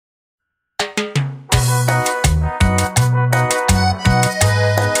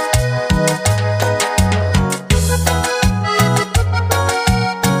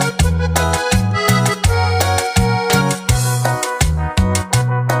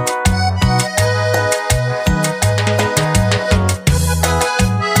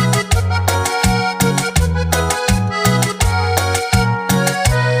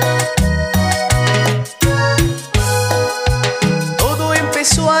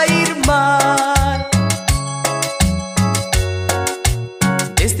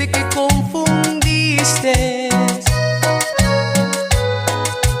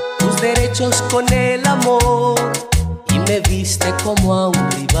como a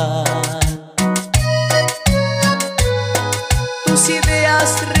un rival. Tus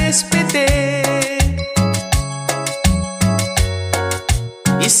ideas respeté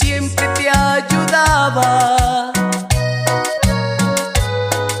y siempre te ayudaba.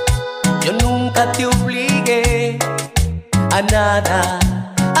 Yo nunca te obligué a nada,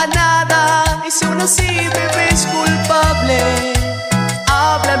 a nada. Y si aún así me ves culpable,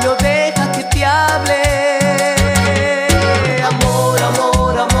 háblame o deja que te hable. Amor,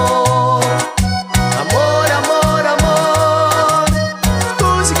 amor, amor, amor, amor, amor.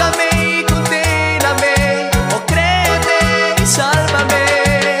 Júzgame y condéname, o créeme y sálvame.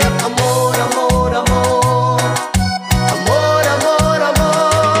 Amor, amor, amor, amor, amor,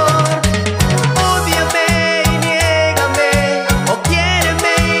 amor. Ódiame y niégame, o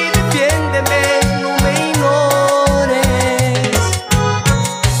quiéreme y defiéndeme. No me ignores.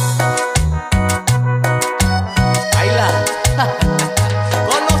 Baila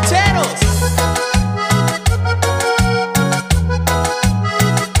con los cheros.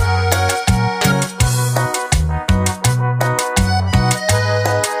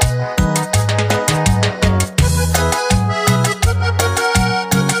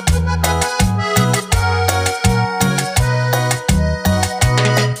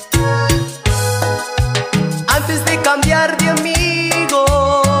 Antes de cambiar de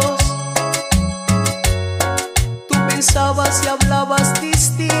amigos, tú pensabas y hablabas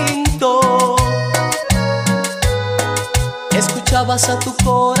distinto. Escuchabas a tu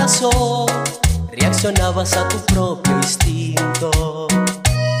corazón, reaccionabas a tu propio instinto.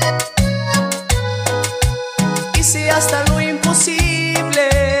 Hice hasta lo imposible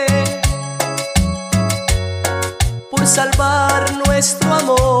por salvar nuestro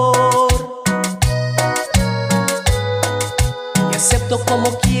amor. Y acepto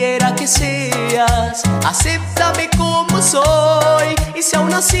como quiera que seas, acéptame como soy. Y si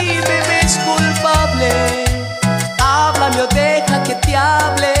aún así me ves